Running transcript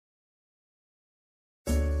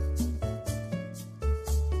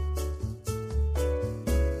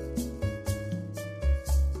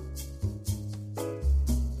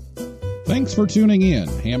Thanks for tuning in.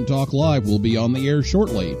 Ham Talk Live will be on the air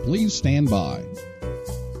shortly. Please stand by.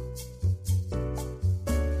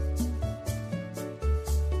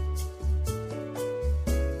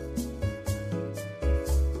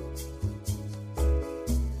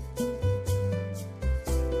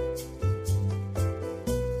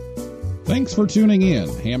 Thanks for tuning in.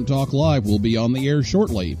 Ham Talk Live will be on the air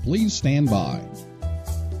shortly. Please stand by.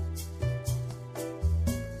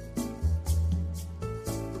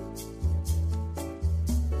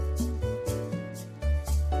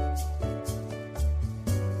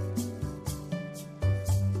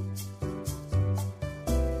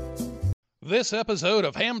 This episode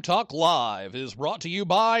of Ham Talk Live is brought to you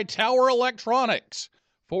by Tower Electronics.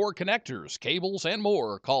 For connectors, cables, and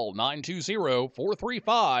more, call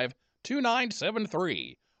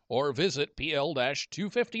 920-435-2973 or visit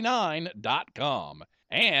pl-259.com.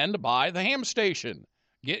 And by the Ham Station.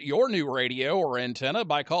 Get your new radio or antenna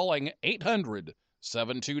by calling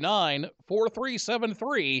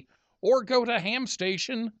 800-729-4373 or go to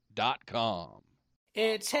hamstation.com.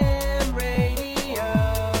 It's Ham Radio.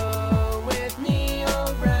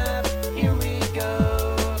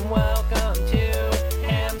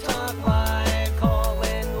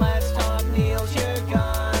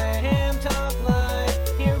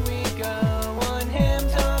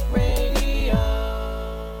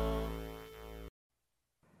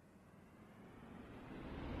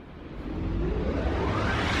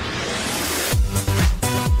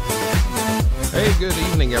 Hey, good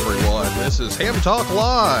evening, everyone. This is Ham Talk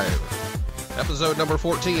Live, episode number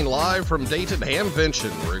 14, live from Dayton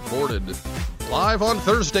Hamvention, recorded live on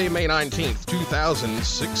Thursday, May 19th,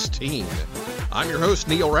 2016. I'm your host,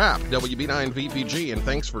 Neil Rapp, WB9VPG, and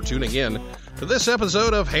thanks for tuning in to this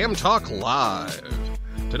episode of Ham Talk Live.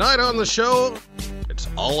 Tonight on the show, it's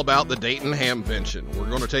all about the Dayton Hamvention. We're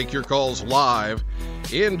going to take your calls live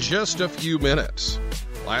in just a few minutes.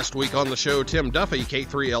 Last week on the show, Tim Duffy,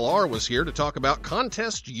 K3LR, was here to talk about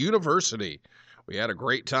Contest University. We had a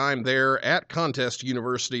great time there at Contest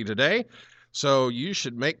University today, so you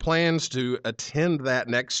should make plans to attend that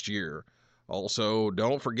next year. Also,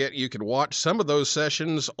 don't forget you can watch some of those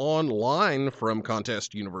sessions online from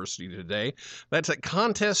Contest University today. That's at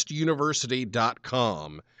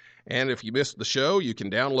contestuniversity.com. And if you missed the show, you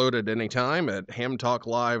can download it anytime at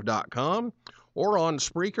hamtalklive.com. or on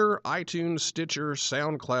Spreaker, iTunes, Stitcher,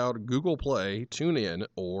 SoundCloud, Google Play, TuneIn,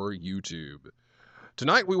 or YouTube.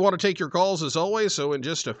 Tonight we want to take your calls as always, so in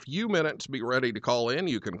just a few minutes be ready to call in.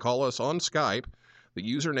 You can call us on Skype. The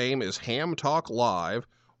username is Ham Talk Live,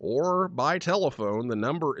 or by telephone, the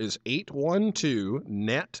number is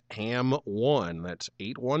 812-NET-HAM1. That's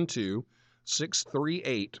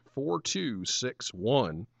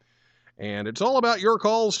 812-638-4261. And it's all about your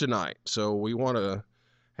calls tonight, so we want to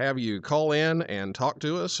have you call in and talk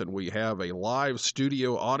to us, and we have a live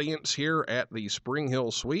studio audience here at the Spring Hill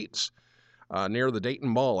Suites near the Dayton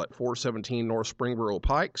Mall at 417 North Springboro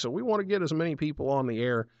Pike. So we want to get as many people on the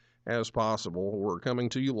air as possible. We're coming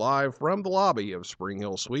to you live from the lobby of Spring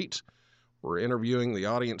Hill Suites. We're interviewing the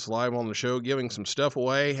audience live on the show, giving some stuff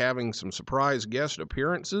away, having some surprise guest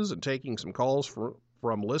appearances, and taking some calls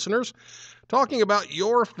from listeners, talking about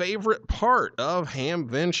your favorite part of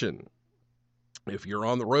Hamvention. If you're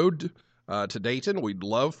on the road to Dayton, we'd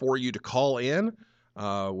love for you to call in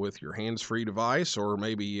with your hands-free device, or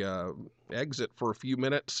maybe exit for a few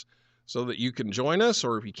minutes so that you can join us.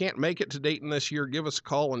 Or if you can't make it to Dayton this year, give us a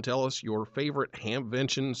call and tell us your favorite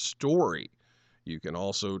Hamvention story. You can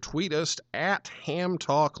also tweet us at Ham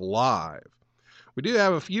Talk Live. We do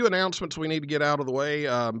have a few announcements we need to get out of the way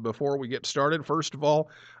before we get started. First of all,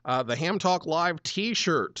 the Ham Talk Live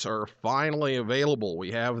t-shirts are finally available.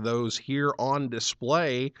 We have those here on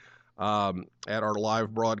display at our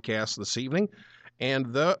live broadcast this evening.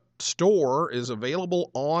 And the store is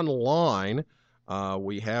available online.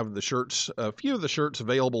 We have the shirts, a few of the shirts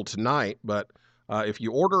available tonight, but if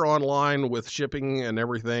you order online with shipping and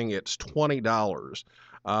everything, it's $20.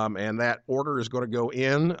 And that order is going to go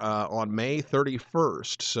in on May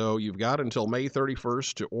 31st. So you've got until May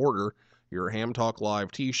 31st to order your Ham Talk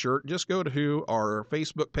Live t-shirt. Just go to our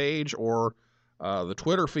Facebook page or the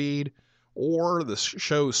Twitter feed or the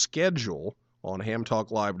show schedule on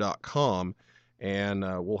hamtalklive.com,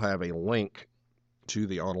 and we'll have a link to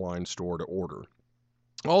the online store to order.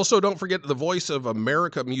 Also, don't forget the Voice of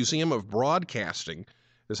America Museum of Broadcasting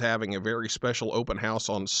is having a very special open house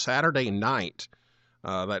on Saturday night.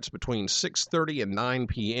 That's between 6:30 and 9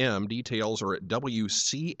 p.m. Details are at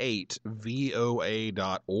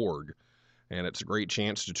wc8voa.org. And it's a great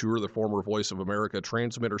chance to tour the former Voice of America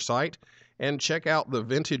transmitter site and check out the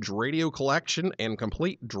vintage radio collection and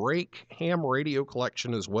complete Drake ham radio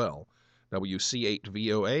collection as well.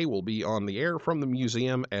 WC8VOA will be on the air from the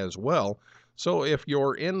museum as well. So if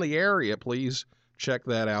you're in the area, please check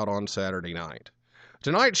that out on Saturday night.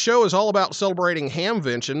 Tonight's show is all about celebrating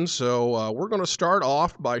Hamvention, so we're going to start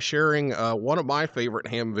off by sharing one of my favorite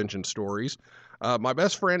Hamvention stories. My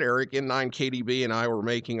best friend Eric, N9KDB, and I were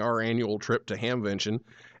making our annual trip to Hamvention,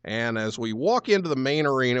 and as we walk into the main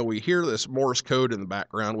arena, we hear this Morse code in the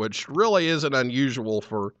background, which really isn't unusual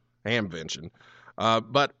for Hamvention.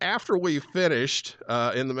 But after we finished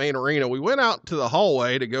in the main arena, we went out to the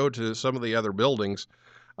hallway to go to some of the other buildings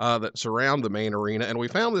that surround the main arena, and we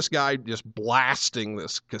found this guy just blasting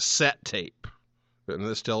this cassette tape. And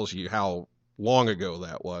this tells you how long ago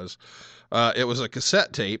that was. It was a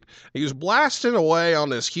cassette tape. He was blasting away on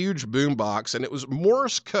this huge boombox, and it was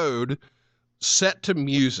Morse code set to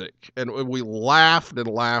music. And we laughed and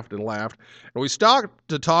laughed and laughed. And we stopped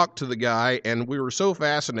to talk to the guy, and we were so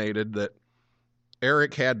fascinated that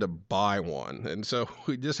Eric had to buy one. And so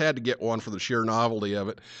we just had to get one for the sheer novelty of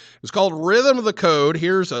it. It's called Rhythm of the Code.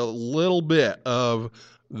 Here's a little bit of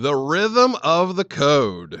the Rhythm of the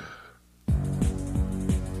Code.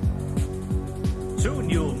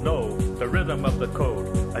 Soon you'll know the rhythm of the code.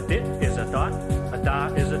 A dit is a dot, a da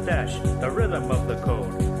is a dash. The rhythm of the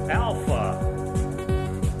code. Alpha.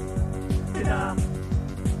 Da.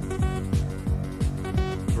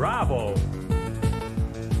 Bravo.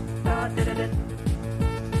 Da, da, da, da.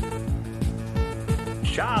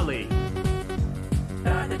 Charlie.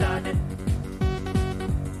 Da, da, da, da.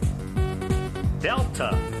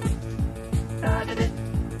 Delta. Da, da, da.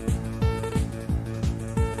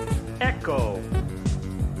 Echo.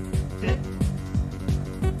 Da.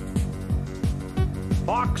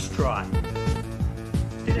 Foxtrot.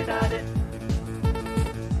 Da, da, da, da.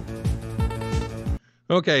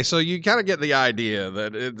 Okay, so you kind of get the idea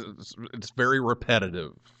that it's very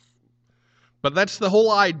repetitive. But that's the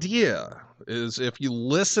whole idea, is if you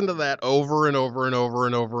listen to that over and over and over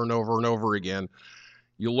and over and over and over again,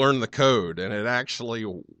 you learn the code, and it actually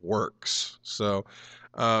works. So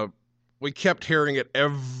we kept hearing it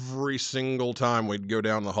every single time we'd go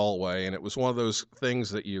down the hallway, and it was one of those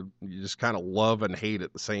things that you just kind of love and hate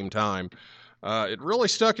at the same time. It really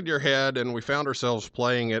stuck in your head, and we found ourselves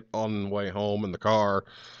playing it on the way home in the car.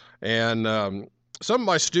 And some of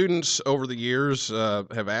my students over the years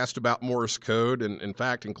have asked about Morse code, and in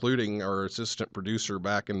fact, including our assistant producer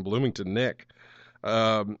back in Bloomington, Nick.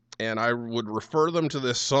 And I would refer them to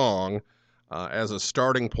this song as a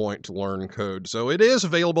starting point to learn code. So it is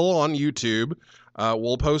available on YouTube.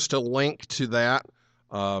 We'll post a link to that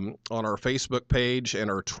on our Facebook page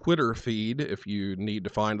and our Twitter feed if you need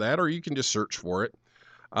to find that, or you can just search for it.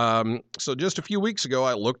 So just a few weeks ago,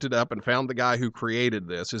 I looked it up and found the guy who created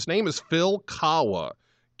this. His name is Phil Kawa,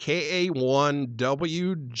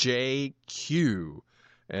 K-A-1-W-J-Q.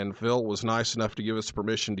 And Phil was nice enough to give us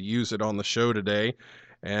permission to use it on the show today.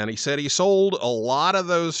 And he said he sold a lot of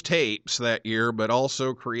those tapes that year, but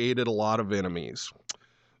also created a lot of enemies.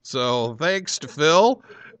 So thanks to Phil.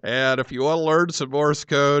 And if you want to learn some Morse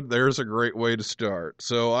code, there's a great way to start.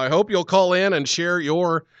 So I hope you'll call in and share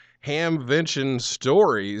your Hamvention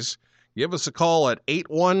stories. Give us a call at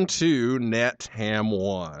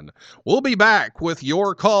 812-NET-HAM1. We'll be back with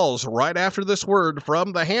your calls right after this word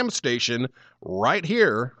from the Ham Station right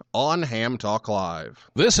here on Ham Talk Live.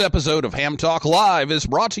 This episode of Ham Talk Live is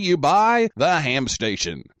brought to you by the Ham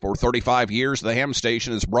Station. For 35 years, the Ham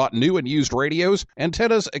Station has brought new and used radios,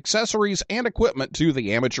 antennas, accessories, and equipment to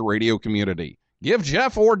the amateur radio community. Give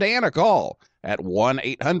Jeff or Dan a call at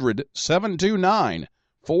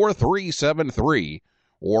 1-800-729-4373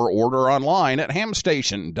 or order online at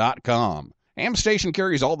hamstation.com. Hamstation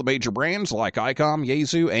carries all the major brands like ICOM,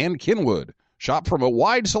 Yaesu, and Kenwood. Shop from a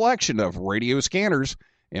wide selection of radio scanners,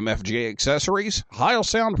 MFJ accessories, Heil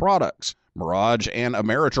Sound products, Mirage and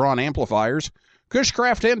Ameritron amplifiers,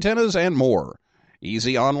 Cushcraft antennas, and more.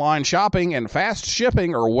 Easy online shopping and fast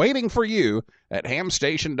shipping are waiting for you at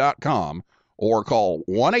hamstation.com or call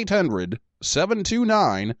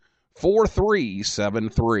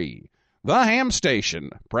 1-800-729-4373. The Ham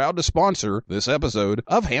Station, proud to sponsor this episode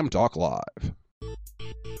of Ham Talk Live.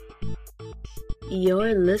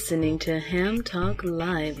 You're listening to Ham Talk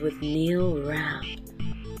Live with Neil Rapp.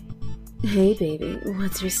 Hey baby,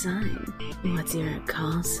 what's your sign? What's your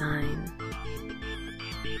call sign?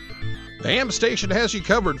 The Ham Station has you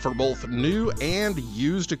covered for both new and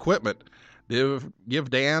used equipment. Give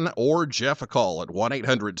Dan or Jeff a call at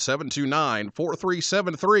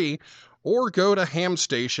 1-800-729-4373 or go to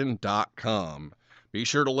hamstation.com. Be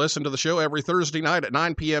sure to listen to the show every Thursday night at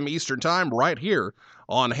 9 p.m. Eastern Time right here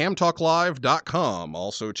on hamtalklive.com.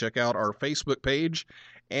 Also check out our Facebook page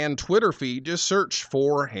and Twitter feed. Just search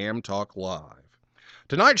for Ham Talk Live.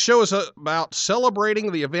 Tonight's show is about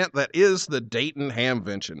celebrating the event that is the Dayton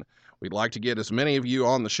Hamvention. We'd like to get as many of you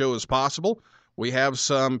on the show as possible. We have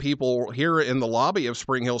some people here in the lobby of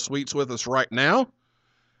Spring Hill Suites with us right now.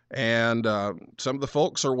 And some of the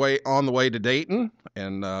folks are on the way to Dayton,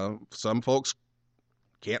 and some folks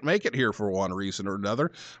can't make it here for one reason or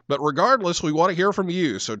another. But regardless, we want to hear from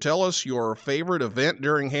you. So tell us your favorite event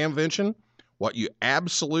during Hamvention, what you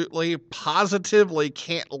absolutely, positively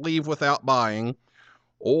can't leave without buying,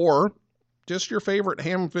 or just your favorite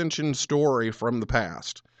Hamvention story from the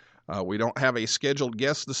past. We don't have a scheduled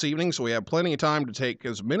guest this evening, so we have plenty of time to take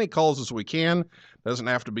as many calls as we can. Doesn't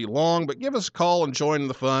have to be long, but give us a call and join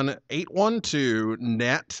the fun.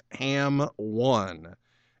 812-NET-HAM1.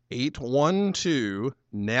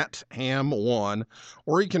 812-NET-HAM1.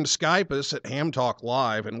 Or you can Skype us at Ham Talk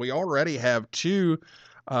Live, and we already have two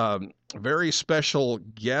very special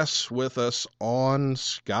guests with us on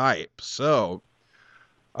Skype. So,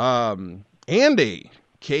 Andy,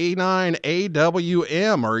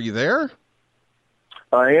 K9AWM, are you there?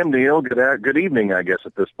 I am, Neil. Good evening, I guess,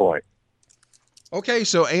 at this point. Okay,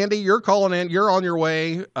 so Andy, you're calling in. You're on your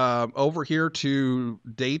way over here to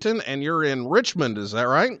Dayton, and you're in Richmond. Is that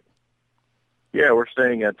right? Yeah, we're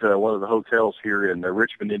staying at one of the hotels here in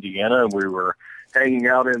Richmond, Indiana, and we were hanging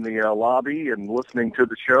out in the lobby and listening to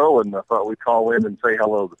the show, and I thought we'd call in and say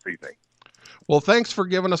hello this evening. Well, thanks for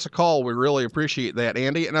giving us a call. We really appreciate that,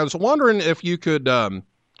 Andy. And I was wondering if you could do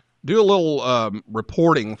a little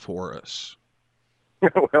reporting for us.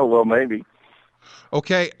 well, maybe.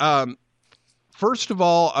 Okay. First of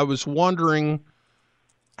all, I was wondering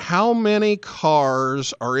how many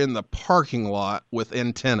cars are in the parking lot with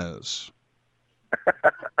antennas?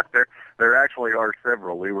 There actually are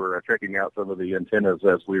several. We were checking out some of the antennas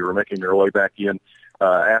as we were making our way back in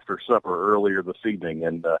after supper earlier this evening,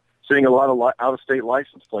 and seeing a lot of out-of-state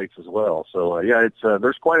license plates as well. So, it's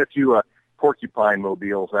there's quite a few porcupine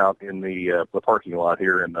mobiles out in the parking lot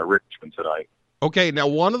here in Richmond tonight. Okay, now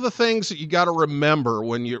one of the things that you got to remember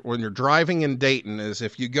when you're driving in Dayton is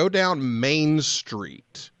if you go down Main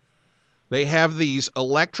Street, they have these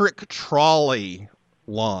electric trolley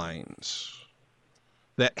lines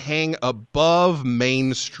that hang above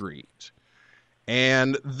Main Street.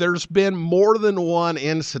 And there's been more than one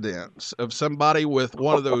incident of somebody with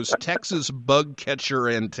one of those Texas bug catcher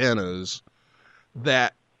antennas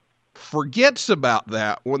that forgets about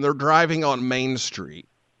that when they're driving on Main Street.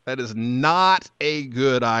 That is not a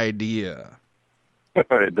good idea.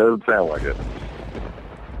 It doesn't sound like it.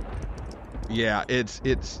 Yeah,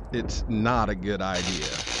 it's not a good idea.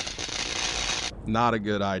 Not a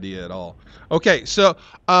good idea at all. Okay, so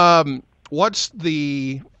what's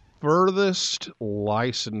the furthest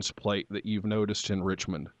license plate that you've noticed in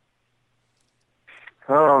Richmond?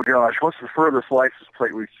 Oh gosh, what's the furthest license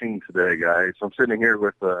plate we've seen today, guys? I'm sitting here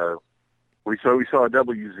with we saw a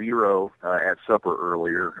W0 at supper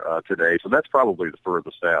earlier today, so that's probably the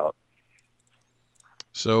furthest out.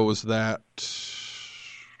 So was that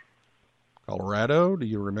Colorado? Do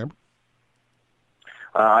you remember?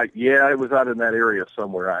 Yeah, it was out in that area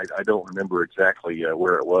somewhere. I don't remember exactly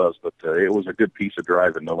where it was, but it was a good piece of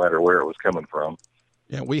driving no matter where it was coming from.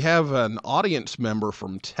 Yeah, we have an audience member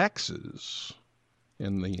from Texas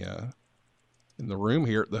in the room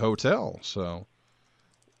here at the hotel. So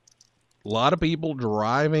a lot of people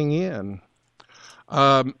driving in.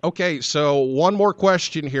 Okay, so one more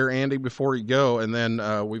question here, Andy, before you go, and then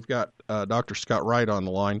we've got Dr. Scott Wright on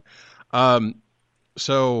the line.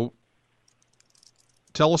 So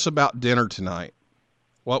tell us about dinner tonight.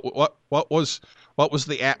 What was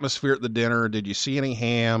the atmosphere at the dinner? Did you see any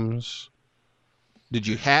hams? Did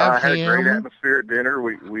you have ham? I had a great atmosphere at dinner.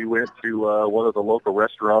 We went to one of the local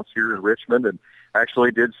restaurants here in Richmond and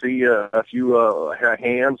actually did see a few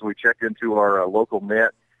hams. We checked into our local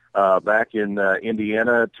net back in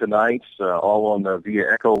Indiana tonight, all on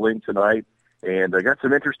via Echolink tonight, and I got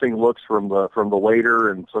some interesting looks from the waiter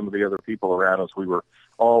and some of the other people around us. We were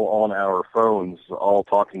all on our phones, all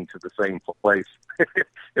talking to the same place.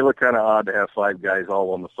 It looked kind of odd to have five guys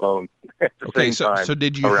all on the phone at the same time. So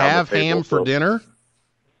did you have ham for dinner?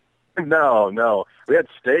 No. We had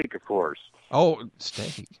steak, of course. Oh,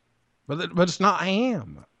 steak. But it's not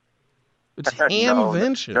ham. It's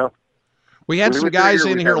Hamvention. No. We had some guys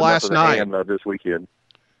in here last night. Ham, this weekend.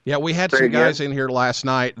 Yeah, we had some guys in here last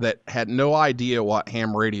night that had no idea what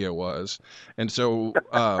ham radio was. And so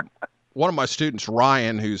one of my students,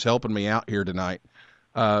 Ryan, who's helping me out here tonight,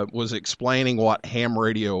 was explaining what ham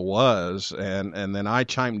radio was. And then I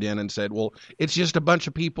chimed in and said, well, it's just a bunch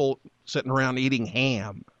of people sitting around eating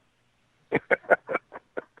ham.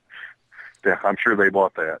 Yeah, I'm sure they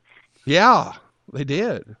bought that. Yeah, they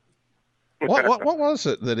did. What was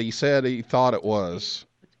it that he said he thought it was?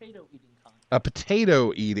 A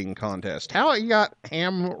potato eating contest. How he got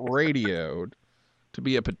ham radioed to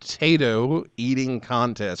be a potato eating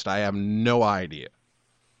contest, I have no idea.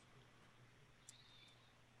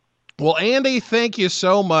 Well, Andy, thank you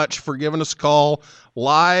so much for giving us a call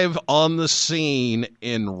live on the scene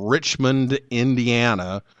in Richmond,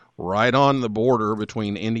 Indiana, right on the border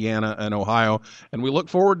between Indiana and Ohio. And we look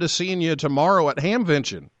forward to seeing you tomorrow at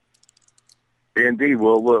Hamvention. Indeed,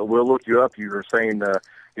 we'll look you up. You were saying,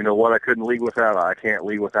 what I couldn't leave without. I can't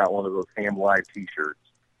leave without one of those Ham Live T-shirts.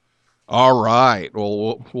 All right.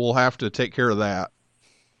 Well, we'll have to take care of that.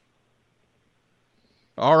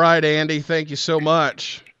 All right, Andy. Thank you so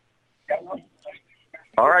much.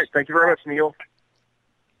 All right. Thank you very much, Neil.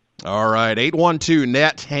 All right.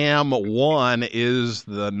 812-NET-HAM1 is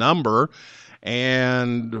the number.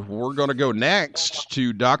 And we're going to go next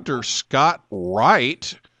to Dr. Scott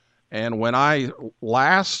Wright. And when I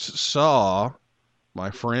last saw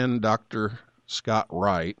my friend Dr. Scott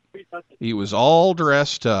Wright, he was all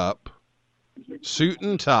dressed up, suit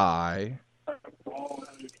and tie,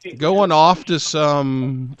 going off to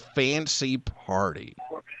some fancy party.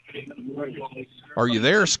 Are you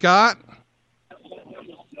there, Scott?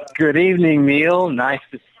 Good evening, Neil. Nice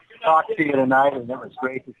to talk to you tonight, and it was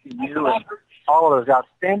great to see you and all of those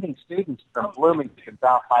outstanding students from Bloomington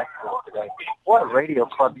South High School today. What a radio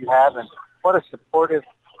club you have, and what a supportive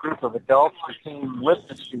group of adults who came with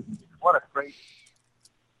the students. What a great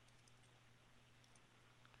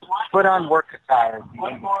put on work attire.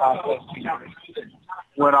 The contest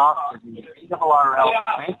went off to the ARRL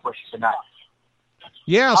banquet tonight.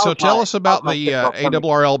 Yeah, so tell us about the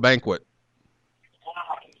ARRL banquet.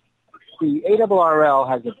 The ARRL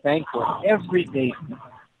has a banquet every day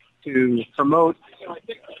to promote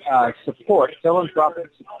support,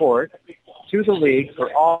 philanthropic support to the league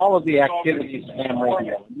for all of the activities of ham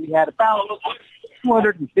radio. We had about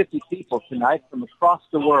 250 people tonight from across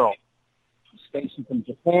the world. Stations from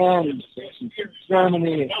Japan, stations from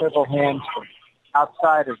Germany, and several hams from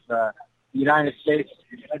outside of the United States,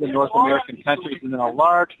 other North American countries, and then a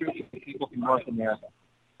large group of people from North America.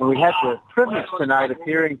 And we had the privilege tonight of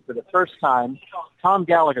hearing for the first time Tom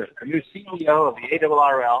Gallagher, the new CEO of the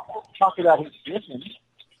ARRL, talk about his vision.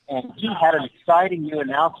 And he had an exciting new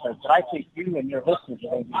announcement that I think you and your listeners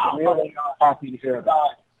are going to be really happy to hear about.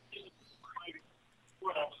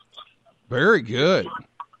 Very good.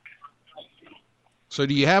 So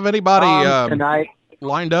do you have anybody tonight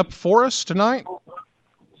lined up for us tonight?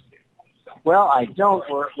 Well, I don't.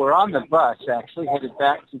 We're on the bus, actually, headed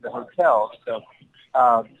back to the hotel. So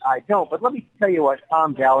I don't. But let me tell you what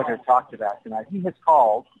Tom Gallagher talked about tonight. He has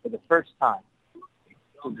called for the first time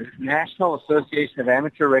to the National Association of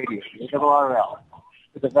Amateur Radio, the ARRL,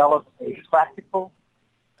 to develop a practical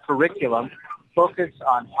curriculum focused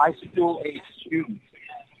on high school-age students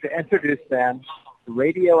to introduce them to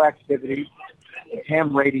radio activities,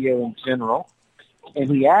 ham radio in general. And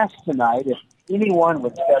he asked tonight if anyone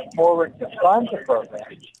would step forward to fund the program,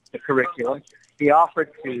 the curriculum. He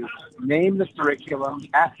offered to name the curriculum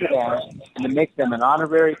after that and to make them an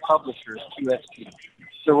honorary publisher of QST.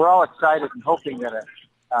 So we're all excited and hoping that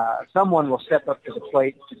someone will step up to the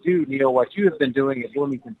plate to do, Neil, what you have been doing at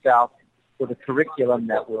Bloomington South with a curriculum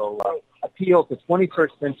that will appeal to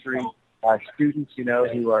 21st century students,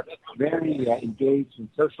 who are very engaged in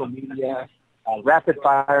social media,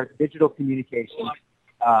 rapid-fire digital communication.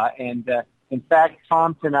 In fact,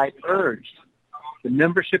 Tom tonight urged the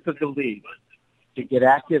membership of the league to get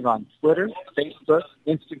active on Twitter, Facebook,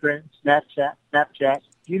 Instagram, Snapchat,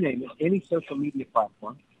 you name it, any social media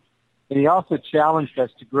platform. And he also challenged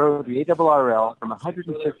us to grow the ARRL from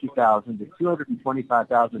 150,000 to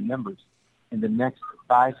 225,000 members in the next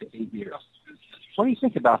 5 to 8 years. What do you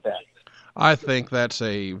think about that? I think that's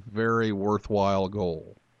a very worthwhile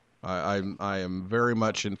goal. I am very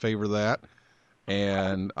much in favor of that,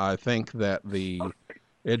 and I think that the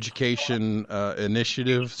education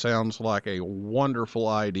initiative sounds like a wonderful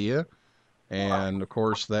idea, and of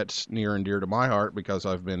course that's near and dear to my heart because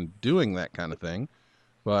I've been doing that kind of thing.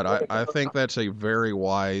 But I think that's a very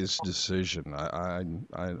wise decision.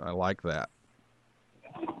 I like that.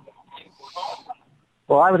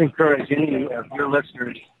 Well, I would encourage any of your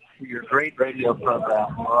listeners to your great radio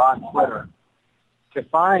program or on Twitter to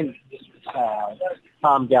find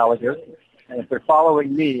Tom Gallagher. And if they're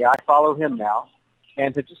following me, I follow him now.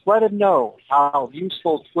 And to just let him know how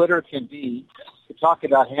useful Twitter can be to talk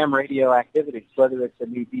about ham radio activities, whether it's a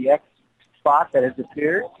new DX spot that has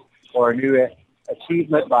appeared or a new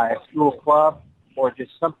achievement by a school club or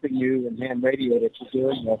just something new in ham radio that you're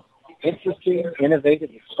doing that interesting,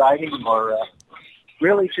 innovative, exciting, or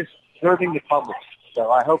really just serving the public.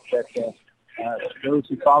 So I hope that those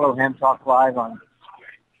who follow Ham Talk Live on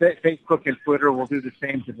Facebook and Twitter will do the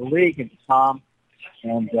same to the league and to Tom,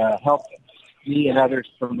 and help me and others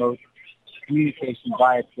promote communication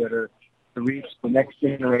via Twitter to reach the next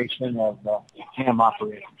generation of ham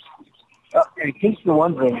operators. In case you're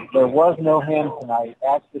wondering, there was no ham tonight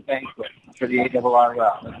at the banquet for the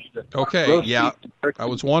ARRL. Okay, yeah, I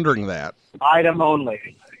was wondering that. Item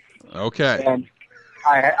only. Okay. And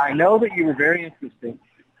I know that you were very interested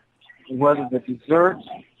in whether the desserts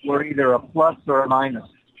were either a plus or a minus.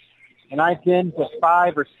 And I've been to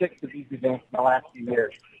 5 or 6 of these events in the last few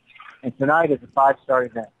years. And tonight is a 5-star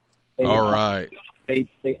event. All right. They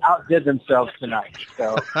outdid themselves tonight.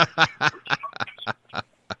 So.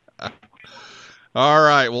 All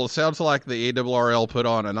right. Well, it sounds like the ARRL put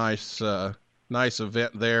on a nice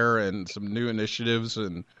event there, and some new initiatives,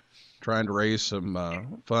 and trying to raise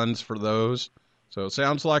some funds for those. So it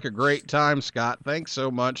sounds like a great time, Scott. Thanks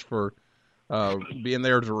so much for being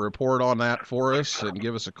there to report on that for us and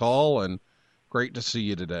give us a call, and great to see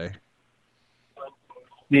you today.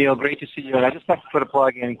 Neil, great to see you. And I just have to put a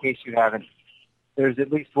plug in case you haven't. There's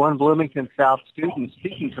at least one Bloomington South student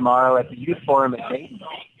speaking tomorrow at the Youth Forum at Dayton.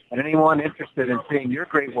 And anyone interested in seeing your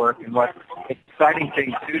great work and what exciting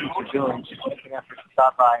things students are doing, just make an effort to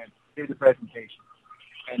stop by and see the presentation.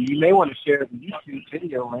 And you may want to share the YouTube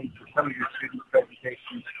video link for some of your student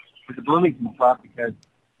presentations to the Bloomington Club, because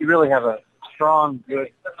you really have a strong,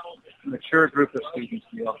 good, mature group of students,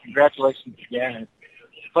 Neil. Congratulations again. And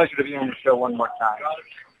it's a pleasure to be on the show one more time.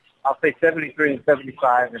 I'll say 73 and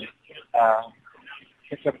 75 and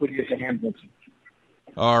catch up with you at the Ham Convention.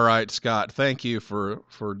 All right, Scott. Thank you for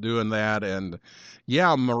doing that. And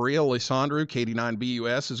yeah, Maria Lisandro,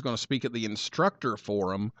 KD9BUS, is going to speak at the Instructor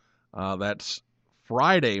Forum. That's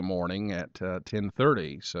Friday morning at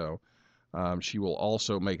 10:30. So she will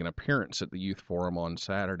also make an appearance at the Youth Forum on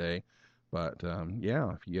Saturday. But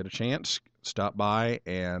yeah, if you get a chance, stop by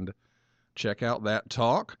and check out that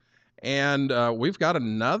talk. And we've got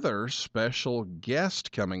another special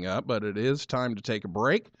guest coming up, but it is time to take a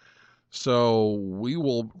break. So we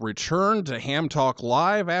will return to Ham Talk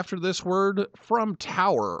Live after this word from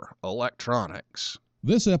Tower Electronics.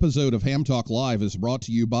 This episode of Ham Talk Live is brought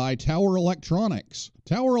to you by Tower Electronics.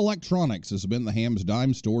 Tower Electronics has been the Ham's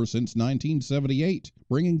dime store since 1978,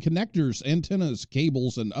 bringing connectors, antennas,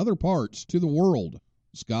 cables, and other parts to the world.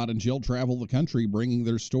 Scott and Jill travel the country bringing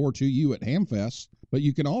their store to you at Hamfest, but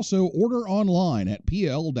you can also order online at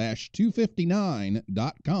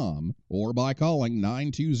pl-259.com or by calling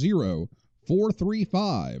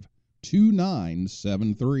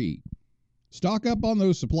 920-435-2973. Stock up on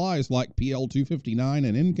those supplies like PL259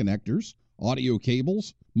 and end connectors, audio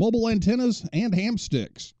cables, mobile antennas, and ham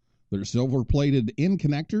sticks. Their silver-plated end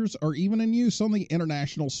connectors are even in use on the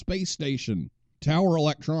International Space Station. Tower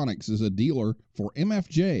Electronics is a dealer for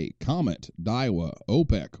MFJ, Comet, Daiwa,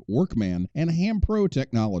 OPEC, Workman, and Ham Pro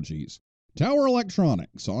Technologies. Tower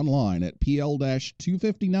Electronics, online at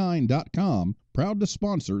pl-259.com, proud to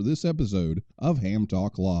sponsor this episode of Ham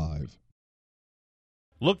Talk Live.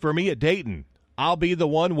 Look for me at Dayton. I'll be the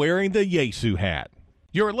one wearing the Yesu hat.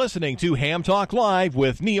 You're listening to Ham Talk Live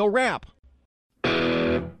with Neil Rapp.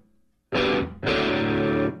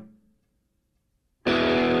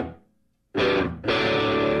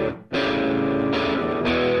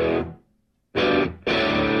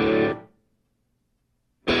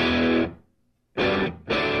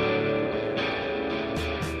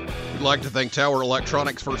 We'd like to thank Tower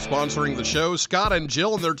Electronics for sponsoring the show. Scott and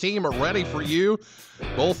Jill and their team are ready for you,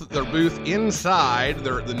 both at their booth inside.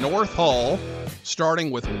 They're at the North Hall, starting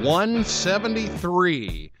with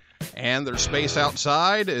 173, and their space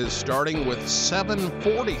outside is starting with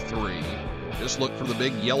 743. Just look for the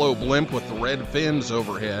big yellow blimp with the red fins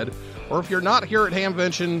overhead, or if you're not here at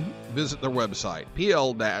Hamvention, visit their website,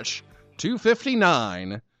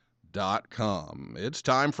 pl-259.com. It's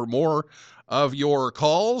time for more of your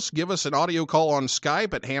calls. Give us an audio call on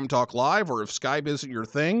Skype at Ham Talk Live, or if Skype isn't your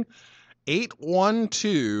thing,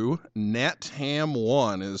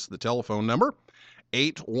 812-NET-HAM1 is the telephone number.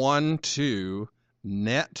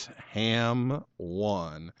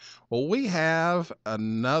 812-NET-HAM1. Well, we have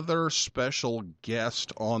another special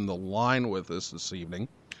guest on the line with us this evening.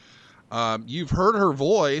 You've heard her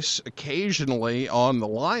voice occasionally on the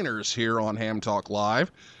liners here on Ham Talk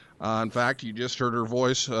Live. In fact, you just heard her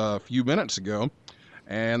voice a few minutes ago.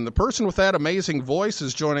 And the person with that amazing voice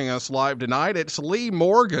is joining us live tonight. It's Lee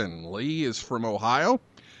Morgan. Lee is from Ohio.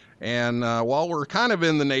 And while we're kind of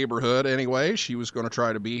in the neighborhood anyway, she was going to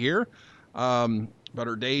try to be here. But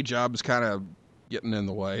her day job's kind of getting in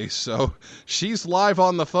the way. So she's live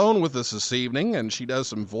on the phone with us this evening, and she does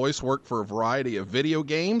some voice work for a variety of video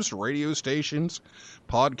games, radio stations,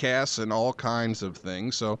 podcasts, and all kinds of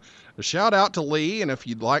things. So a shout out to Lee, and if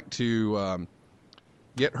you'd like to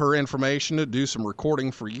get her information to do some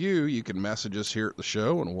recording for you, you can message us here at the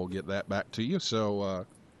show, and we'll get that back to you. So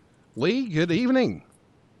Lee, good evening.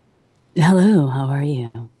 Hello, how are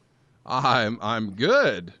you? I'm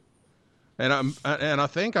good. And I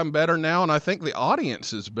think I'm better now, and I think the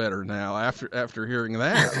audience is better now after hearing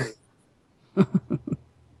that.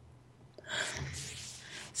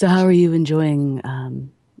 So how are you enjoying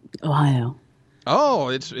Ohio? Oh,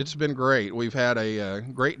 it's been great. We've had a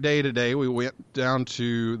great day today. We went down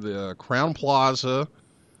to the Crown Plaza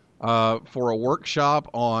for a workshop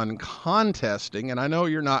on contesting, and I know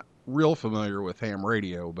you're not real familiar with ham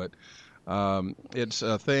radio, but it's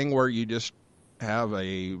a thing where you just have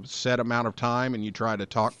a set amount of time and you try to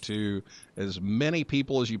talk to as many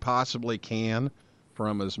people as you possibly can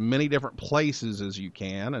from as many different places as you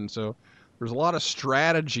can. And so there's a lot of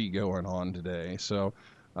strategy going on today. So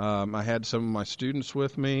I had some of my students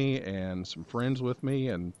with me and some friends with me,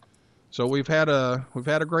 and so we've had a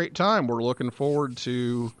great time. We're looking forward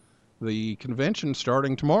to the convention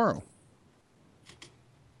starting tomorrow.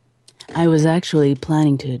 I was actually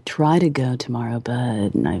planning to try to go tomorrow, but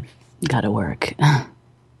I've got to work.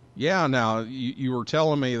 Yeah, now, you were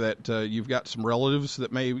telling me that you've got some relatives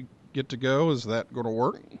that may get to go. Is that going to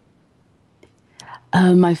work?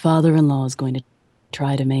 My father-in-law is going to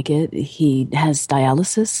try to make it. He has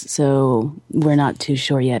dialysis, so we're not too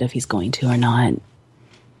sure yet if he's going to or not.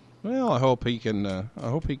 Well, I hope he can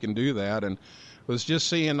do that. And I was just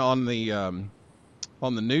seeing on the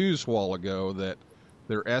news a while ago that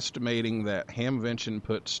they're estimating that Hamvention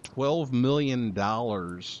puts $12 million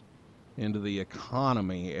into the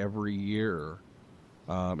economy every year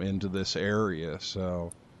into this area.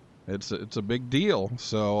 So it's a big deal.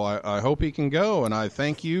 So I hope he can go, and I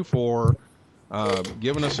thank you for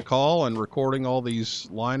giving us a call and recording all these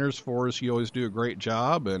liners for us. You always do a great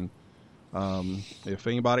job, and if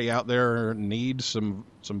anybody out there needs some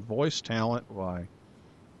voice talent, why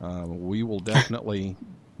we will definitely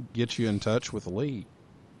get you in touch with Lee.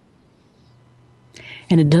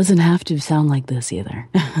 And it doesn't have to sound like this either.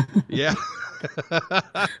 Yeah.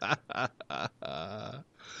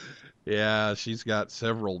 Yeah, she's got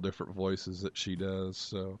several different voices that she does.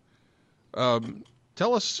 So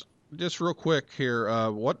tell us just real quick here,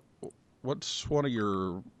 what's one of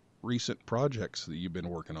your recent projects that you've been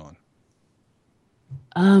working on?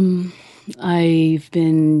 I've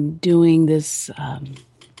been doing this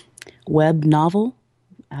web novel.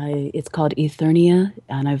 It's called Eternia,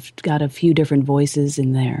 and I've got a few different voices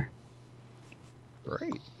in there.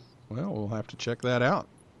 Great. Well, we'll have to check that out.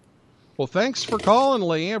 Well, thanks for calling,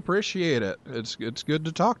 Lee. I appreciate it. It's good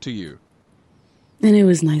to talk to you. And it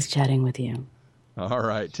was nice chatting with you. All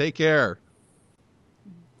right. Take care.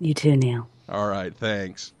 You too, Neil. All right.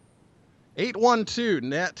 Thanks.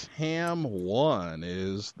 812-NET-HAM1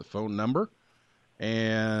 is the phone number.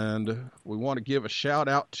 And we want to give a shout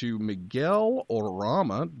out to Miguel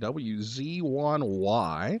Orama,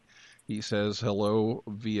 WZ1Y. He says hello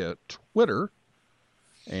via Twitter.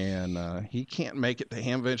 And he can't make it to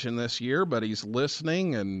Hamvention this year, but he's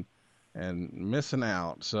listening and missing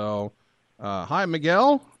out. So, hi,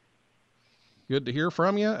 Miguel. Good to hear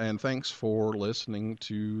from you, and thanks for listening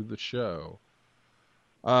to the show.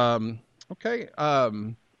 Okay.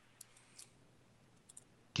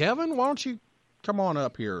 Kevin, why don't you come on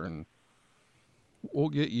up here, and we'll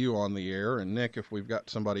get you on the air. And Nick, if we've got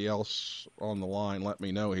somebody else on the line, let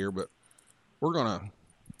me know here. But we're gonna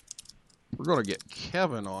get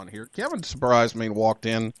Kevin on here. Kevin surprised me and walked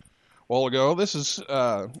in a while ago. This is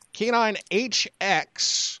K9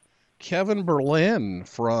 HX Kevin Berlin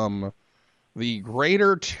from the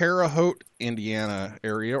greater Terre Haute, Indiana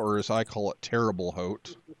area, or as I call it, Terrible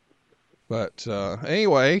Haute. But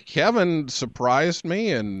anyway, Kevin surprised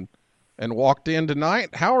me and walked in tonight.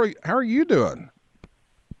 How are you doing?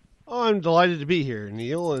 Oh, I'm delighted to be here,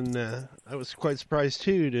 Neil, and I was quite surprised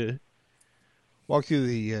too to walk through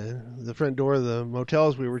the front door of the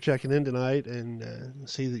motels we were checking in tonight and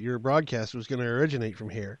see that your broadcast was going to originate from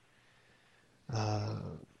here.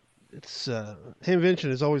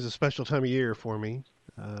 Hamvention is always a special time of year for me.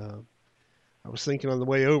 I was thinking on the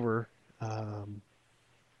way over,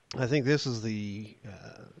 I think this is the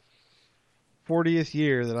 40th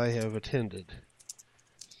year that I have attended.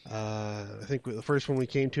 I think the first one we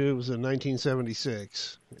came to was in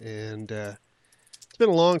 1976, and it's been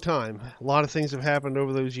a long time. A lot of things have happened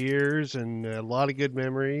over those years, and a lot of good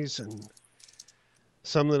memories, and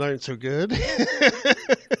some that aren't so good.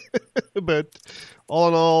 but all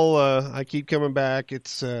in all, I keep coming back.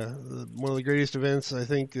 It's one of the greatest events I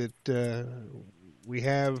think that we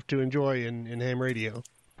have to enjoy in ham radio.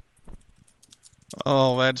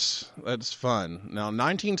 Oh, that's fun. Now,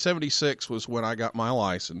 1976 was when I got my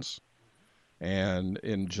license, and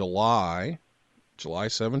in July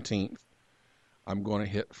 17th, I'm going to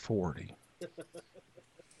hit 40.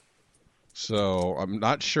 So I'm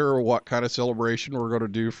not sure what kind of celebration we're going to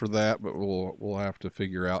do for that, but we'll have to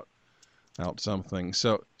figure out something.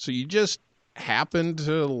 So you just happened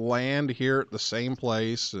to land here at the same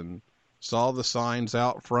place and saw the signs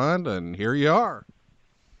out front, and here you are.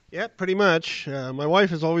 Yeah, pretty much. My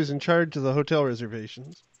wife is always in charge of the hotel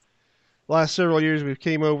reservations. Last several years, we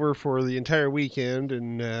came over for the entire weekend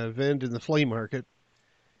and vended in the flea market.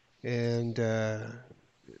 And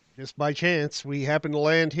just by chance, we happened to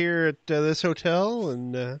land here at this hotel,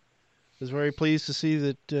 and was very pleased to see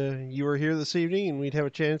that you were here this evening, and we'd have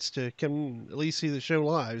a chance to come at least see the show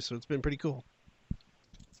live. So it's been pretty cool.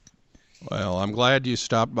 Well, I'm glad you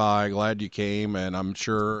stopped by, glad you came, and I'm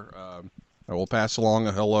sure I will pass along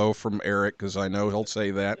a hello from Eric, because I know he'll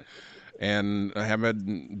say that. And I have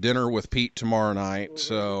dinner with Pete tomorrow night,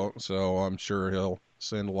 so I'm sure he'll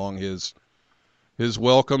send along his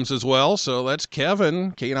welcomes as well. So that's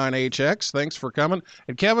Kevin, K9HX. Thanks for coming.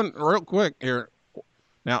 And Kevin, real quick here.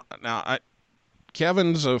 Now,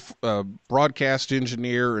 Kevin's a broadcast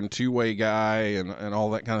engineer and two-way guy and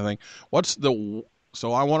all that kind of thing.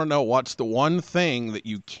 So I want to know, what's the one thing that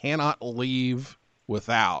you cannot leave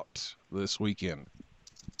without this weekend?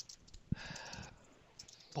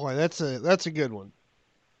 Boy, that's a good one.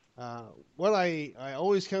 What I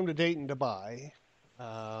always come to Dayton to buy,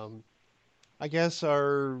 I guess,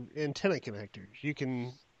 are antenna connectors. You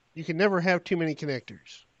can never have too many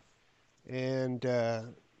connectors, and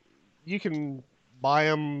you can buy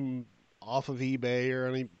them off of eBay or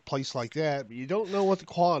any place like that, but you don't know what the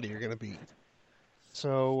quality are going to be.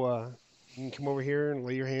 So you can come over here and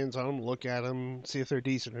lay your hands on them, look at them, see if they're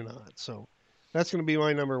decent or not. So that's going to be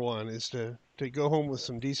my number one, is to go home with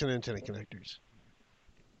some decent antenna connectors.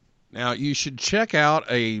 Now, you should check out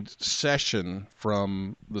a session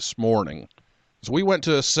from this morning. So we went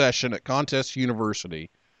to a session at Contest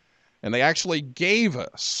University, and they actually gave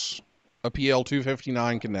us a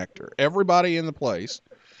PL259 connector, everybody in the place.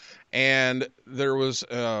 And there was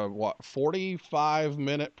a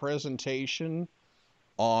 45-minute presentation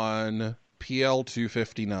on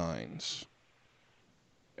PL259s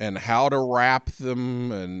and how to wrap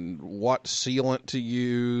them and what sealant to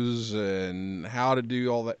use and how to do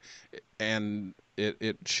all that. And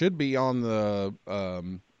it should be on the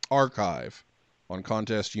archive on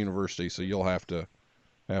Contest University, so you'll have to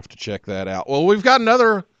check that out. Well, we've got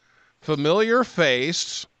another familiar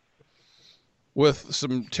face with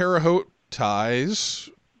some Terre Haute ties,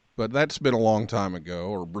 but that's been a long time ago,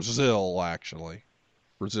 or Brazil, actually.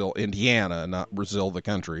 Brazil, Indiana, not Brazil, the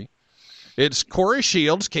country. It's Corey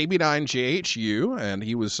Shields, KB9JHU, and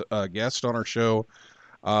he was a guest on our show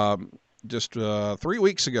just 3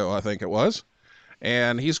 weeks ago, I think it was.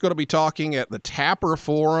 And he's going to be talking at the Tapper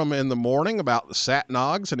Forum in the morning about the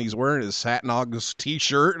Satnogs, and he's wearing his Satnogs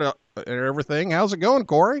t-shirt and everything. How's it going,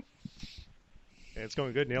 Corey? It's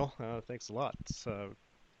going good, Neil. Thanks a lot for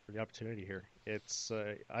the opportunity here. It's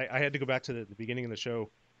I had to go back to the beginning of the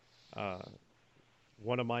show.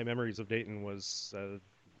 One of my memories of Dayton was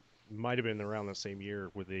might have been around the same year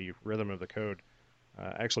with the Rhythm of the Code.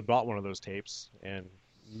 I actually bought one of those tapes, and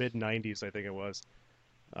mid-'90s, I think it was.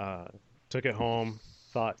 Took it home,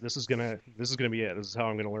 thought this is gonna be it. This is how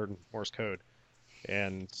I'm gonna learn Morse code.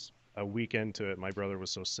 And a week into it, my brother was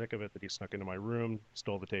so sick of it that he snuck into my room,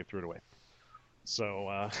 stole the tape, threw it away.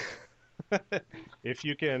 So if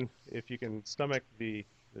you can stomach the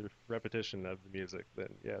repetition of the music, then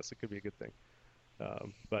yes, it could be a good thing.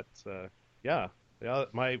 Yeah,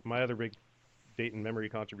 my other big Dayton memory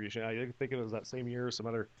contribution, I think it was that same year, some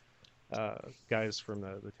other guys from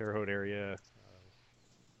the Terre Haute area.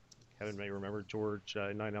 Kevin may remember George,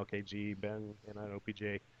 9LKG, Ben, and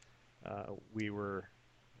 9OPJ. We were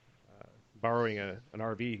borrowing an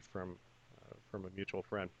RV from a mutual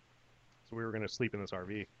friend. So we were going to sleep in this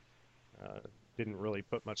RV. Didn't really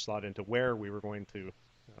put much thought into where we were going to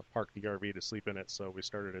park the RV to sleep in it. So we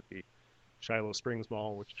started at the Shiloh Springs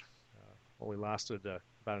Mall, which only lasted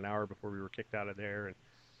about an hour before we were kicked out of there, and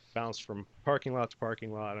bounced from parking lot to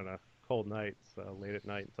parking lot on a cold night, late at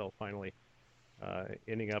night, until finally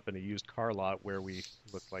ending up in a used car lot where we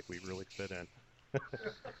looked like we really fit in.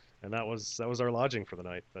 And that was our lodging for the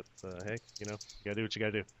night. But hey, you gotta do what you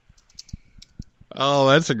gotta do. Oh,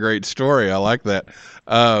 that's a great story. I like that.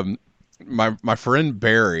 My friend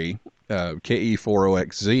Barry,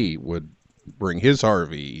 KE40XZ would bring his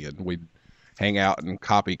RV, and we'd hang out and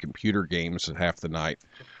copy computer games half the night.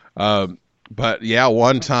 But yeah,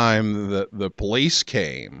 one time the police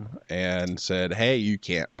came and said, "Hey, you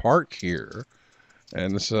can't park here,"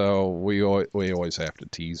 and so we always have to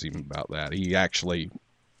tease him about that. He actually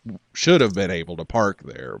should have been able to park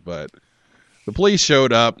there, but the police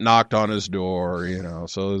showed up, knocked on his door,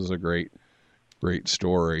 So this is a great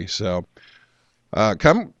story. So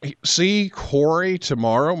come see Corey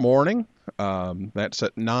tomorrow morning. That's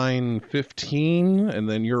at 9:15, and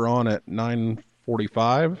then you're on at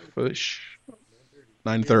 9:45-ish.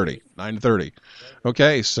 9:30.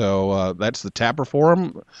 Okay, so that's the Tapper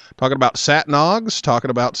Forum, talking about SatNogs, talking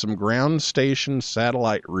about some ground station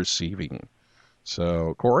satellite receiving.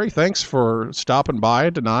 So, Corey, thanks for stopping by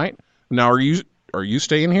tonight. Now, are you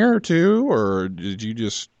staying here too, or did you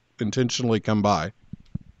just intentionally come by?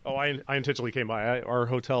 Oh, I intentionally came by. Our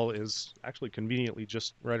hotel is actually conveniently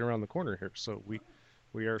just right around the corner here, so we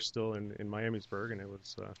are still in Miamisburg, and it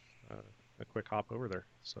was a quick hop over there.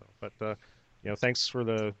 So, but thanks for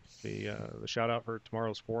the shout out for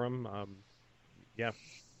tomorrow's forum.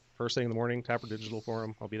 First thing in the morning, Tapper Digital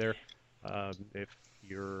Forum. I'll be there. If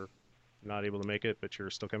you're not able to make it, but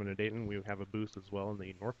you're still coming to Dayton, we have a booth as well in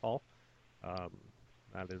the North Hall.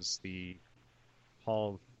 That is the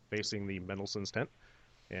hall facing the Mendelssohn's tent,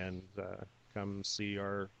 and come see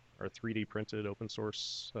our 3D printed open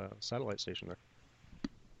source satellite station there.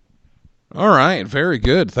 All right, very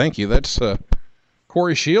good. Thank you. That's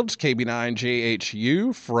Corey Shields,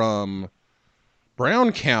 KB9JHU from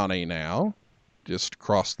Brown County now, just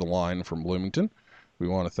across the line from Bloomington. We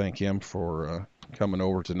want to thank him for coming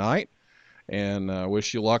over tonight, and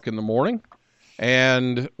wish you luck in the morning.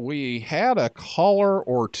 And we had a caller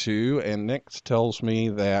or two, and Nick tells me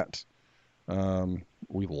that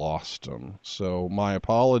we lost them. So my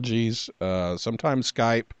apologies. Sometimes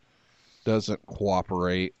Skype doesn't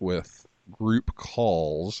cooperate with group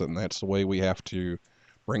calls, and that's the way we have to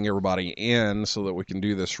bring everybody in so that we can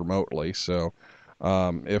do this remotely. So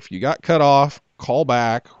if you got cut off, call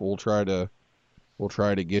back. We'll try to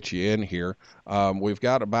get you in here. We've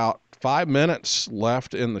got about 5 minutes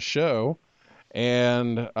left in the show,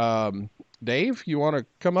 and Dave, you want to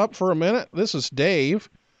come up for a minute? This is Dave,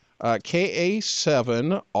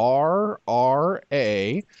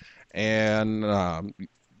 KA7RRA, and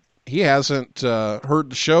he hasn't heard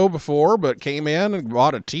the show before, but came in and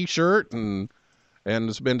bought a T-shirt and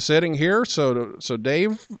has been sitting here. So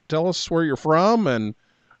Dave, tell us where you're from and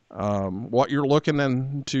what you're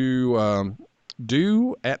looking to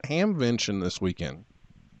do at Hamvention this weekend.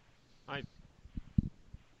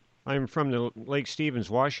 I'm from the Lake Stevens,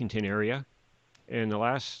 Washington area. In the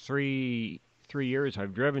last three years,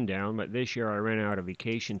 I've driven down, but this year I ran out of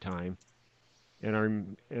vacation time, and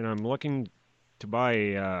I'm looking to buy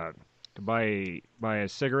a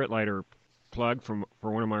cigarette lighter plug for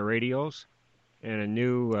one of my radios, and a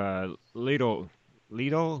new Lido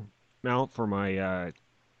mount for my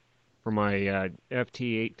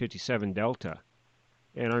FT857 Delta.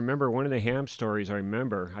 And I remember one of the ham stories. I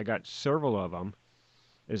got several of them.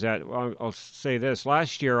 Is that I'll say this: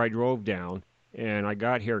 last year I drove down and I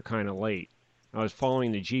got here kind of late. I was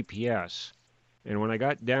following the GPS, and when I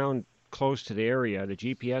got down close to the area, the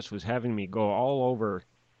GPS was having me go all over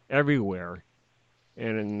everywhere.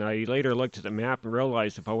 And I later looked at the map and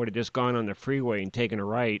realized if I would have just gone on the freeway and taken a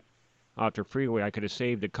right off the freeway, I could have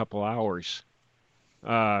saved a couple hours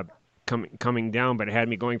coming down. But it had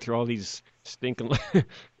me going through all these stinking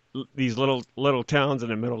these little towns in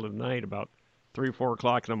the middle of the night, about 3-4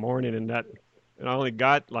 o'clock in the morning, and I only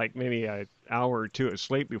got like maybe an hour or two of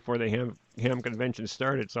sleep before the ham convention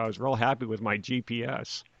started. So I was real happy with my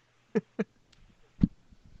GPS.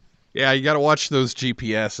 Yeah, you got to watch those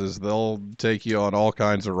GPSs. They'll take you on all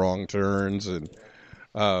kinds of wrong turns, and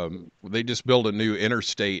they just built a new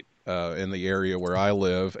interstate in the area where I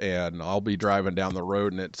live, and I'll be driving down the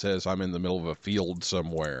road, and it says I'm in the middle of a field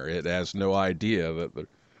somewhere. It has no idea that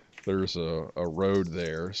there's a road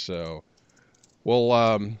there. So,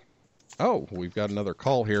 well, we've got another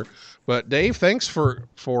call here. But Dave, thanks for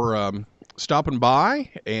stopping by,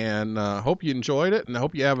 and hope you enjoyed it, and I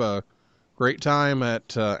hope you have a great time at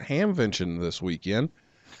Hamvention this weekend.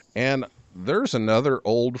 And there's another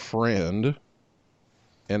old friend,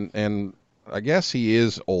 and I guess he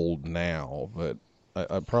is old now, but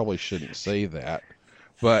I probably shouldn't say that.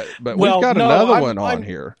 But we've got another one on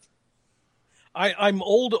here. I'm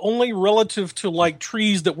old only relative to like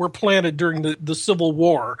trees that were planted during the Civil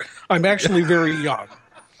War. I'm actually very young.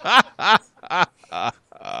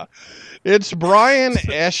 It's Brian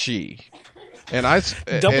Esche.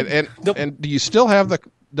 And do you still have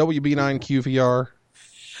WB9QVR?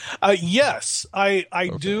 Yes, I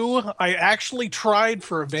do. I actually tried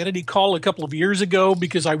for a vanity call a couple of years ago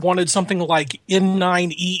because I wanted something like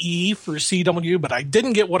N9EE for CW, but I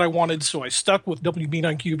didn't get what I wanted, so I stuck with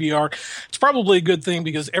WB9QVR. It's probably a good thing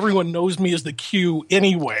because everyone knows me as the Q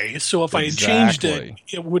anyway, so if I had changed it,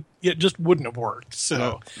 it just wouldn't have worked.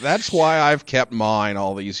 So that's why I've kept mine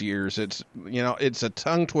all these years. It's it's a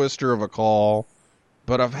tongue twister of a call,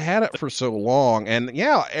 but I've had it for so long, and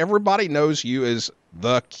yeah, everybody knows you as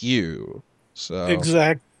the Q. So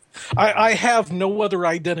exactly. I have no other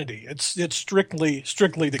identity. It's strictly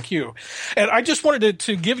the Q. And I just wanted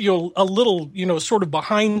to give you a little, sort of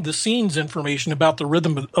behind the scenes information about the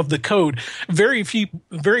rhythm of the code. Very few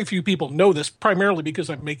people know this, primarily because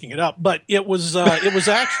I'm making it up, but it was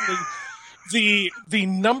actually the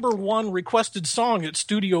number one requested song at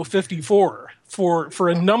Studio 54 for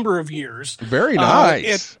a number of years. Very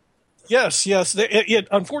nice. Yes. It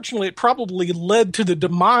unfortunately it probably led to the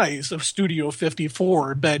demise of Studio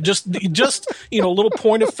 54, but just a little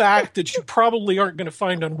point of fact that you probably aren't going to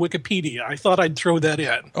find on Wikipedia. I thought I'd throw that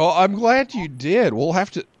in. Oh, I'm glad you did.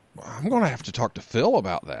 I'm going to have to talk to Phil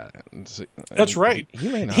about that. That's right.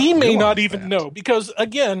 He may not even know because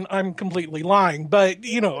again, I'm completely lying, but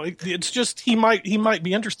it's just he might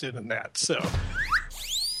be interested in that. So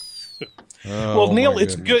well, Neil,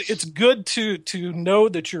 it's good. It's good to know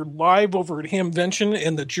that you're live over at Hamvention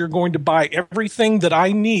and that you're going to buy everything that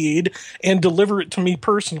I need and deliver it to me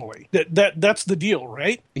personally. That's the deal,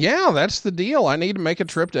 right? Yeah, that's the deal. I need to make a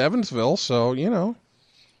trip to Evansville, so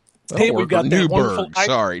Hey, we got that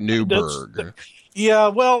Newburgh. Newburgh. Yeah,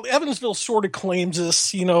 well, Evansville sort of claims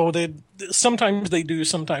this. Sometimes they do,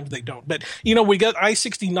 sometimes they don't. But we got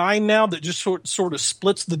I-69 now that just sort of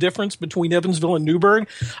splits the difference between Evansville and Newburgh.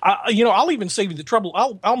 I'll even save you the trouble.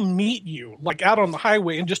 I'll meet you like out on the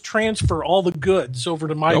highway and just transfer all the goods over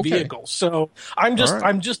to my vehicle. So I'm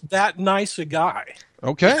just that nice a guy.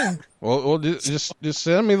 Okay. Well, just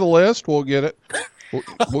send me the list. We'll get it.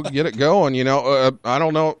 We'll get it going. I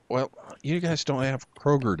don't know. Well, you guys don't have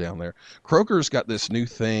Kroger down there. Kroger's got this new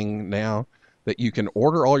thing now that you can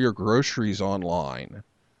order all your groceries online,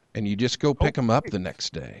 and you just go pick them up the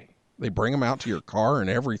next day. They bring them out to your car and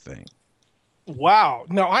everything. Wow.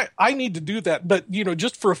 No, I need to do that. But,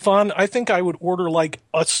 just for fun, I think I would order like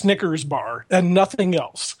a Snickers bar and nothing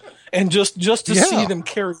else. And just to see them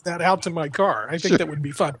carry that out to my car. I think that would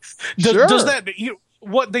be fun. Does that...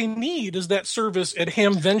 What they need is that service at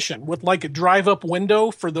Hamvention with like a drive-up window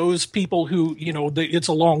for those people who, it's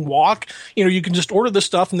a long walk. You can just order the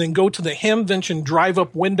stuff and then go to the Hamvention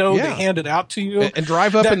drive-up window. Yeah. They hand it out to you. And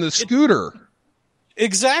drive up in the scooter.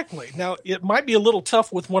 Exactly. Now, it might be a little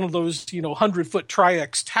tough with one of those, 100-foot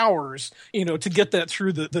Tri-X towers, to get that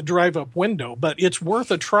through the drive-up window, but it's worth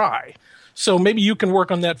a try. So maybe you can work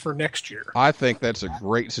on that for next year. I think that's a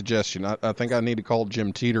great suggestion. I think I need to call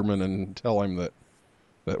Jim Teeterman and tell him that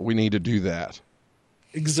we need to do that.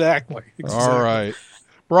 Exactly. All right.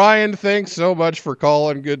 Brian, thanks so much for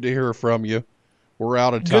calling. Good to hear from you. We're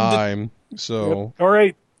out of time. So all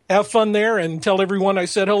right. Have fun there and tell everyone I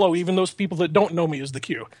said hello, even those people that don't know me as the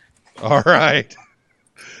Q. All right.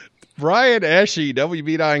 Brian Esche,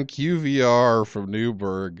 WB9QVR from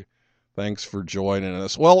Newburgh. Thanks for joining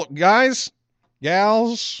us. Well, guys,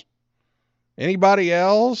 gals, anybody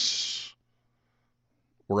else?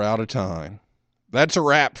 We're out of time. That's a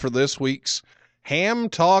wrap for this week's Ham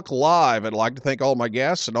Talk Live. I'd like to thank all my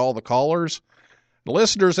guests and all the callers, the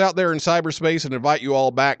listeners out there in cyberspace, and invite you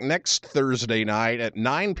all back next Thursday night at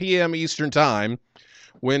 9 p.m. Eastern Time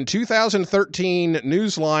when 2013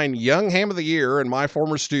 Newsline Young Ham of the Year and my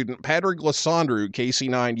former student, Patrick Lysandru,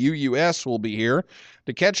 KC9UUS, will be here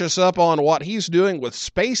to catch us up on what he's doing with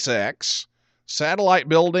SpaceX, satellite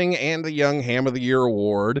building, and the Young Ham of the Year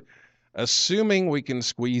award. Assuming we can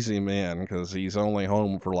squeeze him in because he's only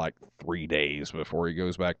home for like 3 days before he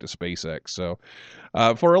goes back to SpaceX. So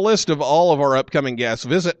for a list of all of our upcoming guests,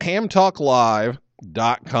 visit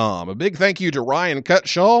hamtalklive.com. A big thank you to Ryan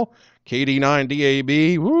Cutshaw,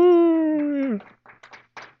 KD9DAB. Woo!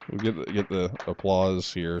 We'll get the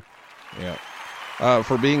applause here. Yeah.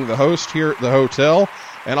 For being the host here at the hotel.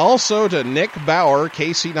 And also to Nick Bauer,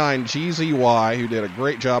 KC9GZY, who did a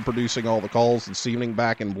great job producing all the calls this evening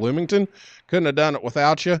back in Bloomington. Couldn't have done it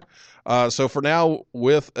without you. So for now,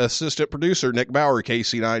 with assistant producer Nick Bauer,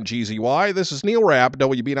 KC9GZY, this is Neil Rapp,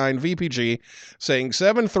 WB9VPG, saying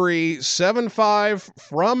 7375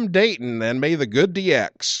 from Dayton, and may the good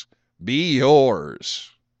DX be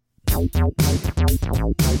yours.